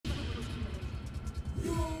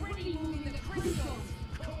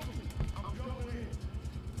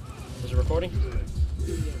Is it recording?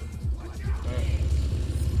 Alright.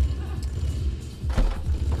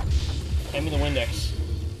 Hand me the Windex.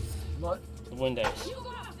 What? The Windex.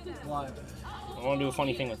 Why? I want to do a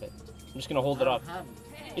funny thing with it. I'm just gonna hold it up.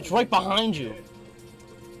 It's right behind you.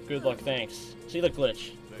 Good luck, thanks. See the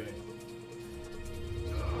glitch.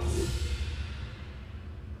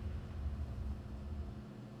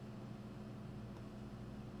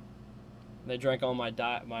 They drank all my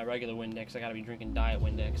regular Windex. I gotta be drinking diet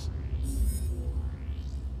Windex.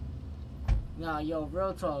 Nah, yo,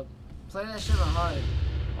 real talk. Play that shit on hard.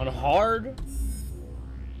 On hard?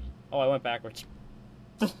 Oh, I went backwards.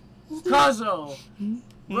 Cuzzo!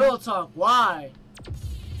 Real talk, why?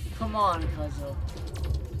 Come on, Cuzzo.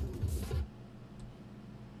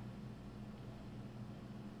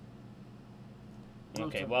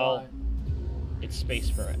 Okay, well, it's space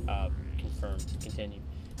for confirm. Continue.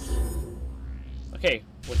 Okay,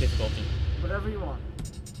 what difficulty? Whatever you want.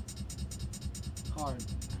 Hard.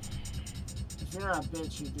 If you're not a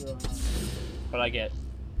bitch, you do it hard. What'd I get?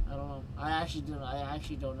 I don't know. I actually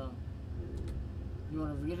don't know. You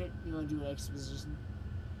want to read it? You want to do an exposition?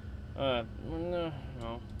 No.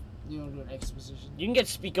 You want to do an exposition? You can get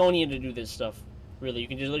Speakonia to do this stuff. Really, you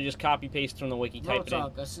can just literally just copy paste from the wiki, type it in,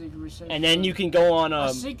 a secret research and then you can go on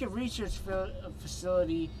a secret research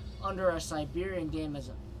facility under a Siberian dam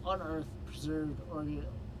is unearthed, preserved, organ.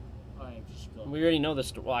 Alright, just go. We already know the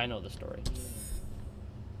story. Well, I know the story. Yeah.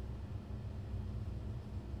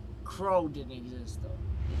 Crow didn't exist though.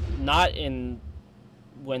 Not in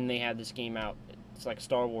when they had this game out. It's like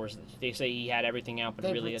Star Wars. They say he had everything out, but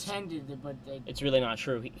they really it's really not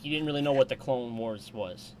true. He didn't really know what the Clone Wars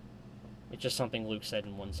was. It's just something Luke said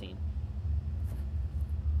in one scene.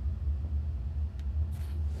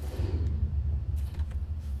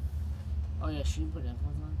 Oh yeah, should you put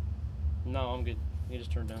headphones on? No, I'm good. You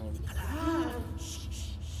just turn it down.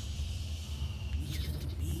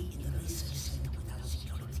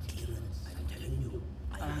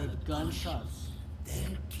 I heard gunshots.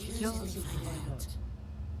 Kill us if you find out.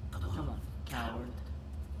 Come on, coward.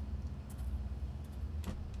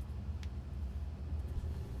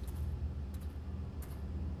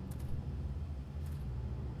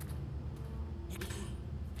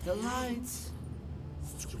 The lights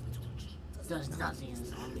does nothing in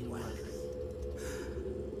zombie world.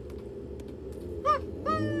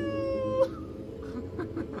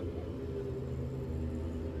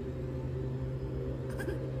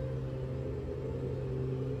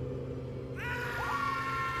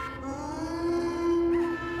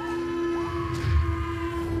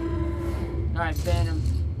 Alright, ban him.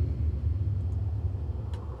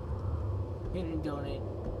 He didn't donate.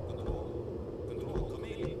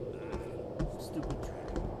 Stupid track.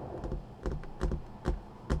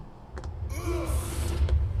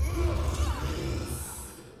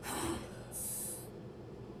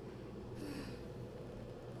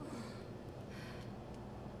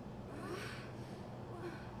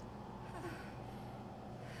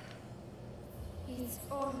 It's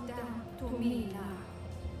all down to me now.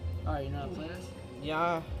 Alright, you know how to play this?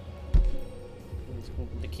 Yeah.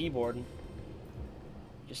 The keyboard.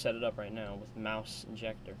 Just set it up right now with mouse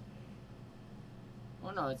injector.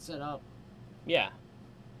 Oh no, it's set up. Yeah.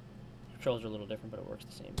 Controls are a little different, but it works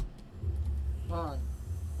the same. Hold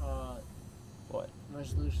on. What?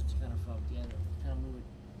 Resolution's kind of fucked. Yeah, kind of move it.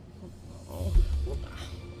 Oh.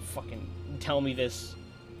 Fucking tell me this.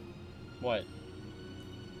 What?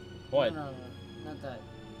 What? No, not that.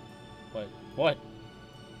 What? What?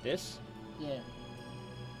 This? Yeah.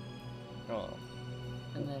 Oh.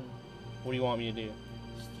 And then. What do you want me to do?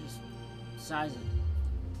 Just size it.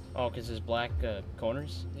 Oh, because there's black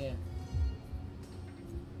corners? Yeah.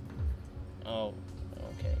 Oh,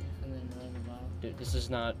 okay. And then right in the bottom. Dude, this is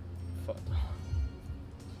not...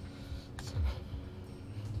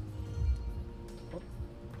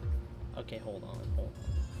 Okay, hold on.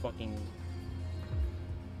 Fucking...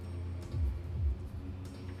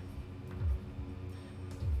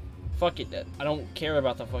 Fuck it, I don't care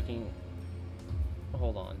about the fucking...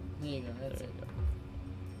 Hold on. There you go, that's there it. You go.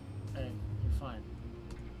 Alright, you're fine.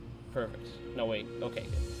 Perfect. No, wait. Okay,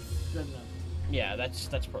 good. Good enough. Yeah, that's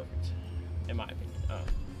perfect. In my opinion.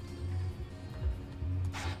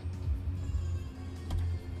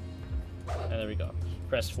 And there we go.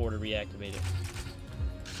 Press 4 to reactivate it.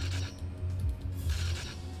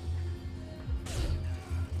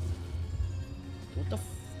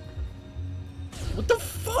 What the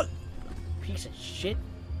fuck? Piece of shit.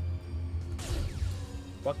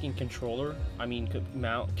 Fucking controller. I mean,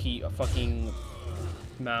 key, a fucking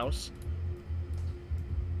mouse.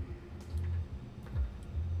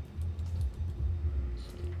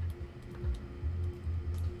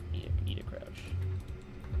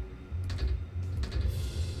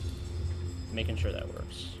 making sure that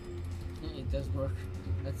works. It does work.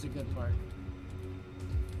 That's a good part.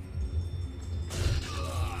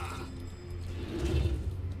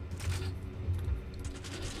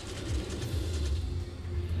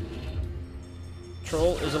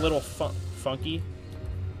 Control is a little funky,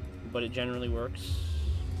 but it generally works.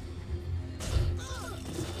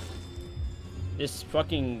 This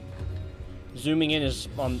fucking zooming in is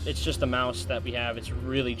on. It's just the mouse that we have. It's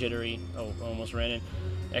really jittery. Oh, I almost ran in.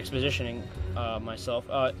 Expositioning myself.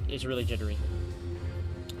 It's really jittery.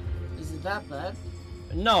 Is it that bad?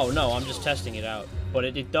 No, I'm just testing it out. But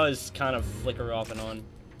it does kind of flicker off and on.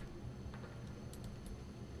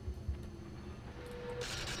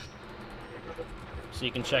 So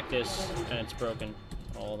you can check this, and it's broken.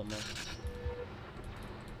 All of them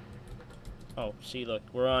are. Oh, see, look.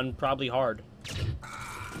 We're on probably hard.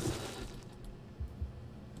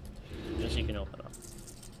 Just so you can open up.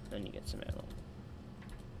 Then you get some ammo.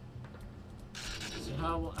 So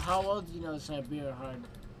how well do you know Siberia hard?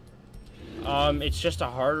 It's just a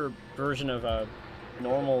harder version of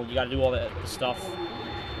normal. You gotta do all that stuff.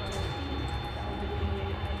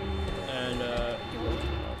 And,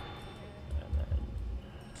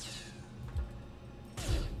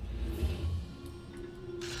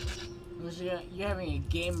 You're having a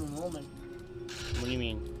gamer moment. what do you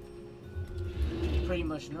mean? You pretty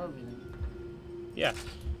much know everything. Yeah.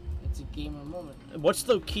 It's a gamer moment. What's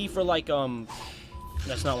the key for, like,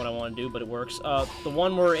 that's not what I want to do, but it works. The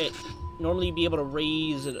one where it normally be able to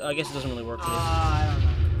raise it, I guess it doesn't really work for this. I don't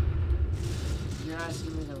know. You're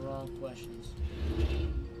asking me the wrong questions.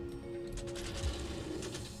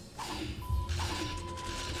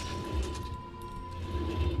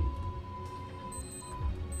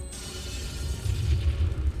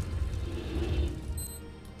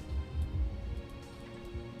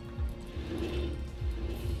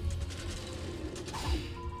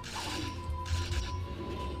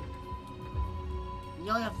 You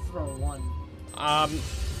only have to throw one.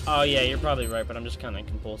 Oh yeah, you're probably right, but I'm just kind of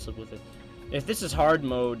compulsive with it. If this is hard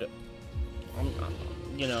mode,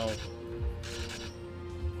 you know,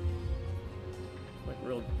 like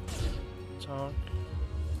real talk.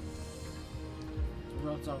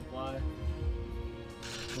 Real talk, why?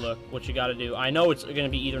 Look, what you gotta do. I know it's gonna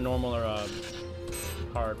be either normal or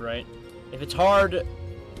hard, right? If it's hard,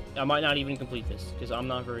 I might not even complete this because I'm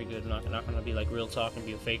not very good. I'm not gonna be like real talk and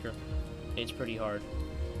be a faker. It's pretty hard.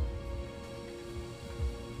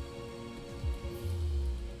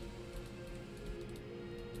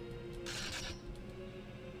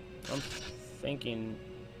 I'm thinking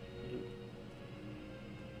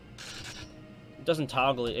it doesn't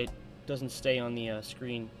toggle it. It doesn't stay on the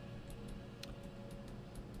screen.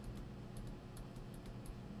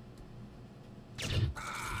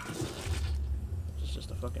 It's just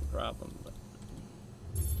a fucking problem. But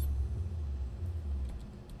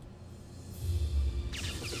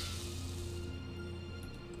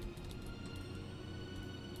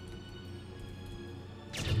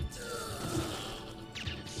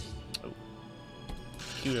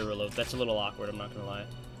computer reload. That's a little awkward, I'm not gonna lie.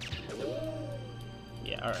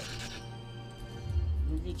 Yeah, alright.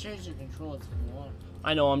 You can change the controls if you want.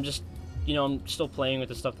 I know, I'm just, you know, I'm still playing with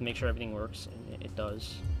the stuff to make sure everything works, and it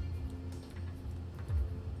does.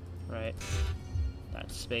 Right.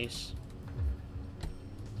 That's space.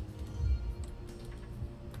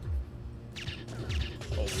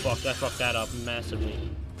 Oh fuck, that fucked that up massively.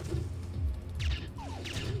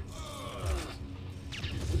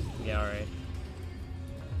 Yeah, alright.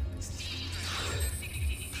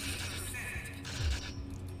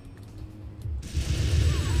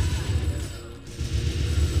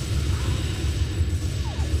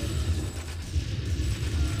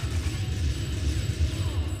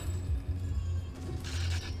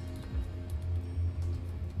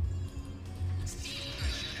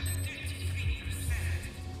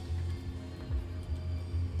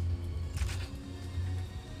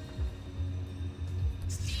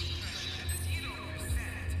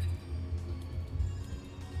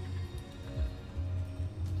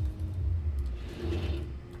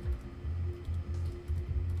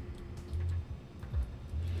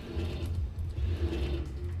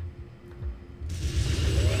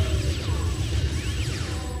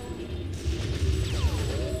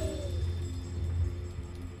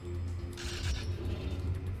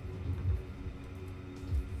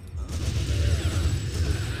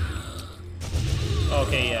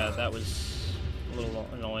 Okay, yeah, that was a little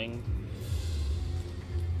annoying.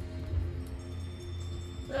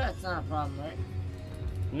 That's not a problem, right?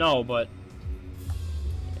 No, but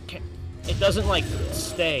it doesn't like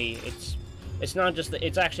stay. It's not just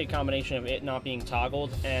it's actually a combination of it not being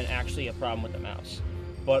toggled and actually a problem with the mouse.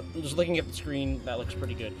 But just looking at the screen, that looks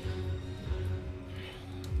pretty good.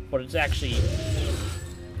 But it's actually...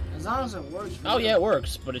 As long as it works. Oh yeah, it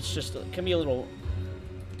works, but it's just, it can be a little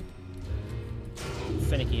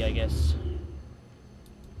finicky, I guess.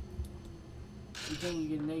 You think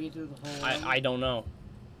you can make it through the whole level? I don't know.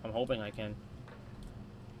 I'm hoping I can.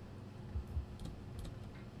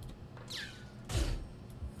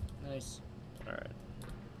 Nice. Alright.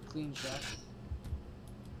 Clean shot.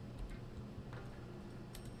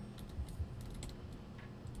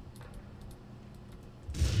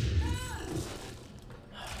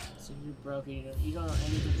 So you're broken, you don't have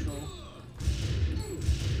any control.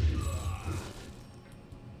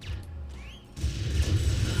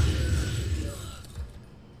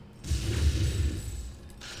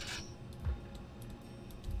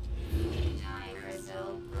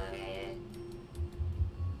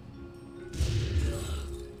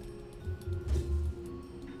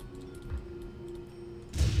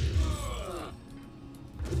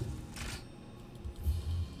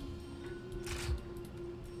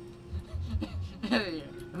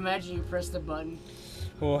 Imagine you press the button.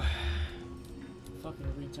 Oh. Fucking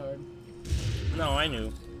retard. No, I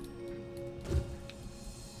knew.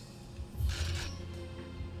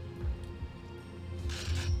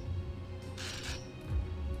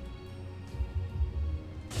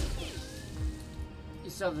 You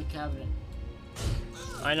still have the cabinet.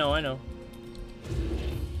 I know. I don't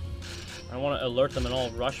want to alert them and all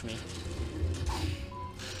rush me.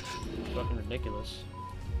 Fucking ridiculous.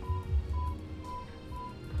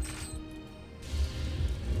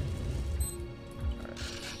 Alright.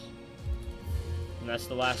 And that's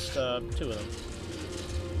the last 2 of them.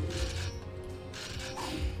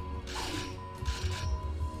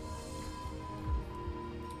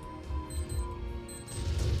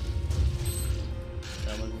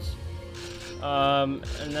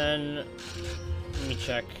 And then let me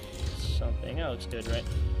check something. That looks good, right?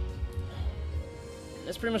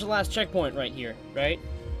 That's pretty much the last checkpoint right here, right?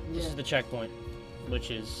 Yeah. This is the checkpoint,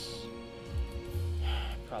 which is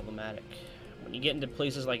problematic. When you get into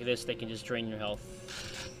places like this, they can just drain your health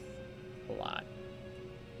a lot.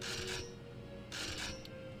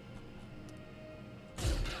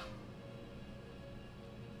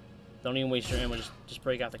 Don't even waste your ammo, just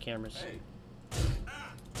break out the cameras.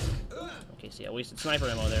 Okay, see, I wasted sniper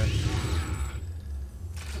ammo there.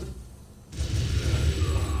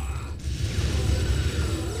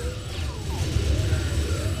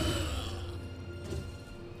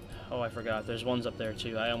 Oh, I forgot. There's ones up there,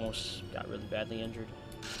 too. I almost got really badly injured.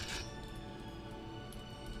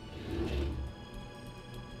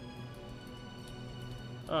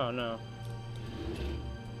 Oh, no.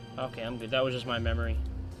 Okay, I'm good. That was just my memory.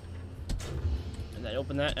 And then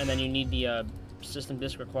open that, and then you need the, system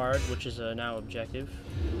disk required, which is now objective.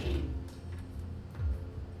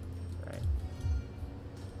 Right.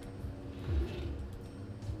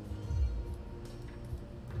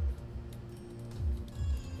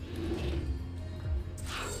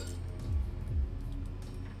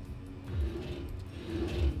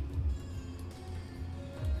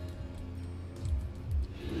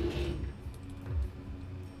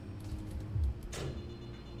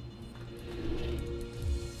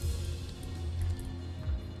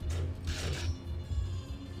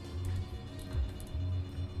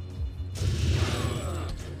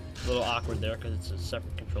 A little awkward there because it's a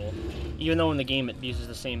separate control. Even though in the game it uses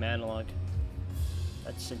the same analog.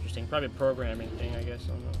 That's interesting. Probably a programming thing, I guess. I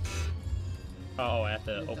don't know. Oh, I have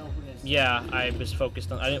to open. Yeah, I was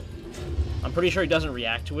focused on. I'm pretty sure he doesn't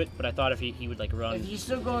react to it, but I thought if he would like run. If you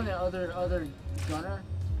still go in the other gunner.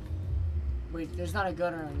 Wait, there's not a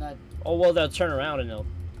gunner in that. Oh well, they'll turn around and they'll.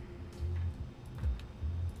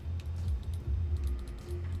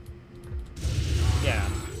 Yeah,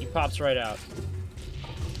 he pops right out.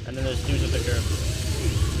 And then there's dudes with the curve.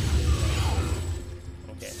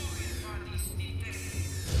 Okay.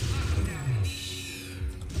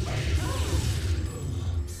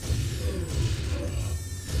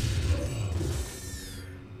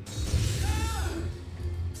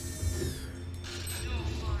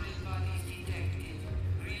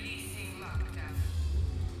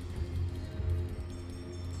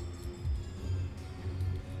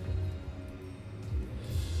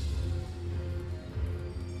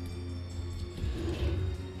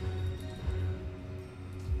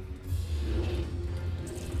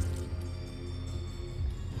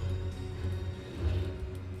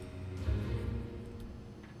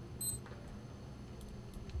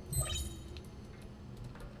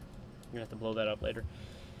 You're gonna have to blow that up later.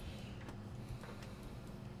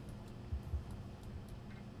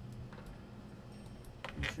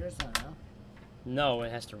 You sure it's not now? No,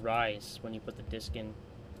 it has to rise when you put the disc in.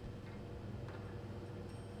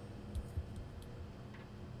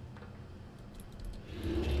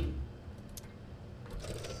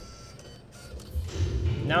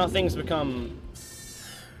 Now things become...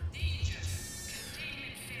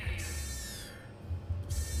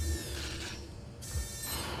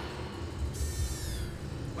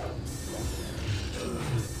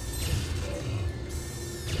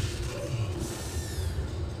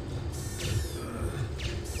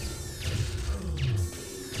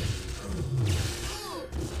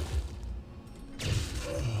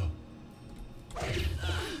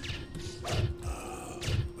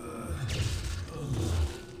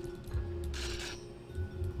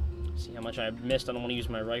 See how much I missed. I don't want to use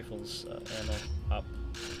my rifle's ammo up.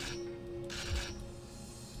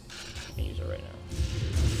 I can use it right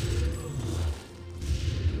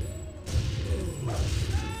now.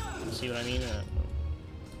 See what I mean?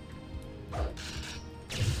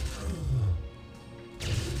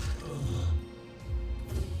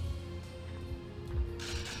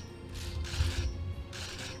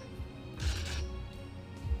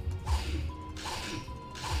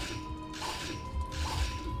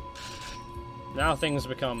 Now things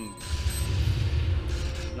become,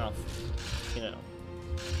 you know,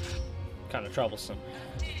 kind of troublesome.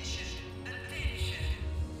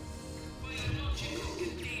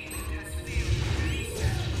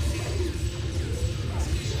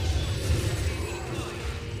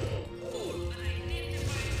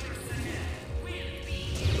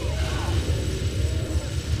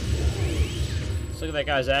 Let's look at that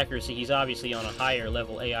guy's accuracy. He's obviously on a higher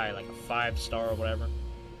level AI, like a 5-star or whatever.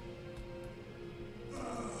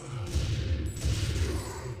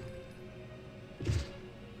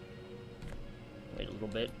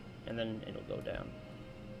 Bit, and then it'll go down.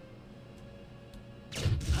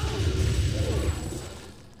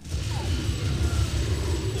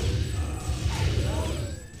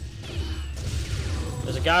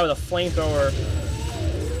 There's a guy with a flamethrower.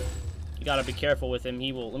 You gotta be careful with him.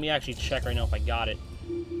 He will. Let me actually check right now if I got it.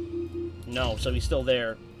 No, so he's still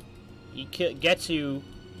there. He gets you.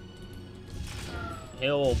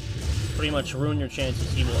 He'll pretty much ruin your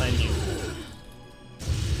chances. He will end you.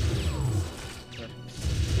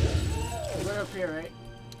 Up here, right?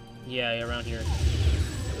 Yeah, around here.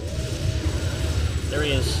 There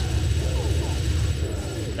he is.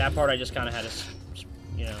 That part I just kind of had to,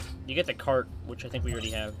 you know. You get the cart, which I think we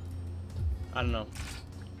already have. I don't know.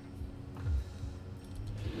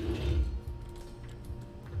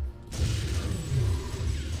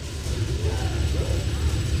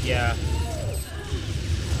 Yeah.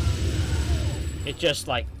 It just,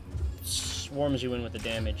 like, swarms you in with the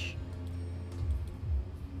damage.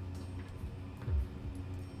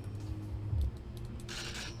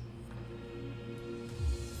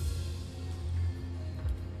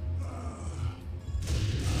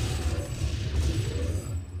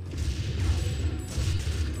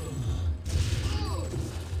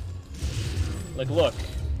 Like, look.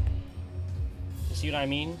 You see what I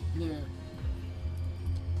mean? Yeah.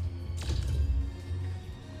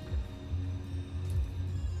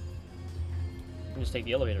 Just take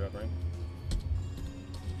the elevator up, right?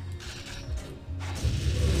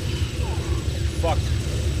 Fuck.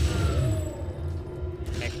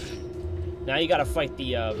 Heck. Now you gotta fight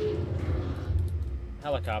the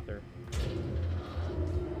helicopter.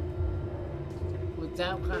 With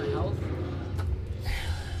that kind of health?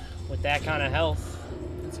 With that kind of health.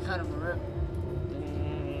 It's kind of a rip.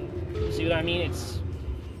 See what I mean? It's...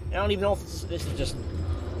 I don't even know if this is just...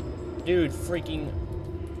 Dude, freaking...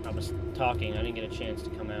 I was talking. I didn't get a chance to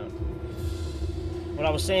come out. What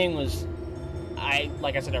I was saying was...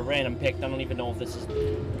 Like I said, I random picked. I don't even know if this is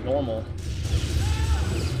normal.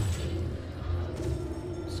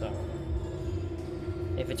 So...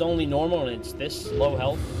 If it's only normal and it's this low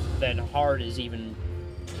health, then hard is even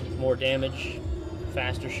more damage.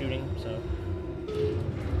 Faster shooting, so...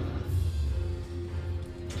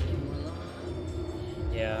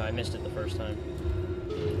 Yeah, I missed it the first time.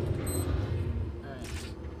 Alright.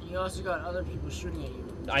 You also got other people shooting at you.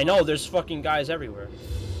 I know, there's fucking guys everywhere.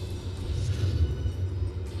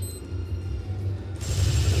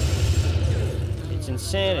 It's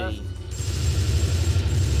insanity.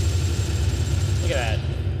 Look at that.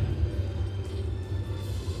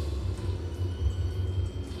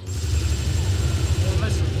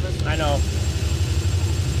 I know.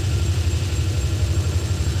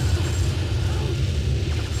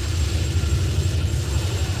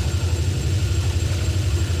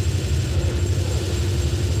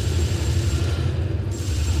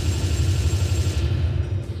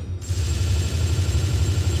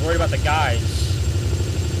 Just worried about the guys.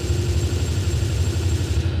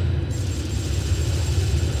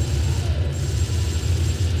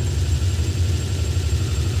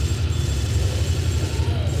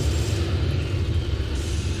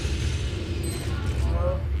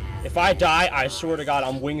 I die, I swear to God,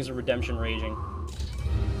 I'm Wings of Redemption raging.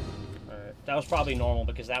 Alright. That was probably normal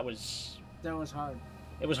because that was... That was hard.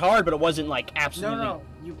 It was hard, but it wasn't like absolutely... No,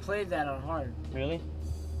 you played that on hard. Really?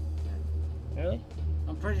 Really?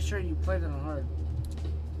 I'm pretty sure you played it on hard.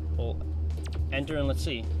 Well, enter and let's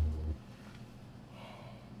see.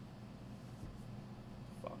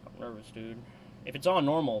 Fuck, I'm nervous, dude. If it's on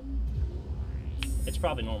normal, it's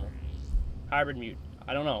probably normal. Hybrid mute.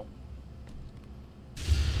 I don't know.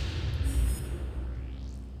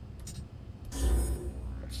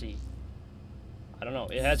 Let's see. I don't know.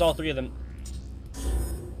 It has all three of them.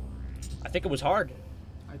 I think it was hard.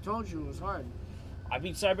 I told you it was hard. I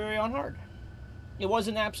beat Siberia on hard. It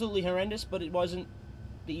wasn't absolutely horrendous, but it wasn't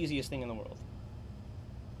the easiest thing in the world.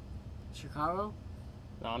 Chicago?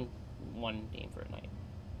 No, I'm one game for a night.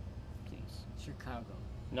 Please. Chicago.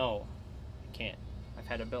 No, I can't. I've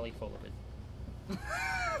had a belly full of it.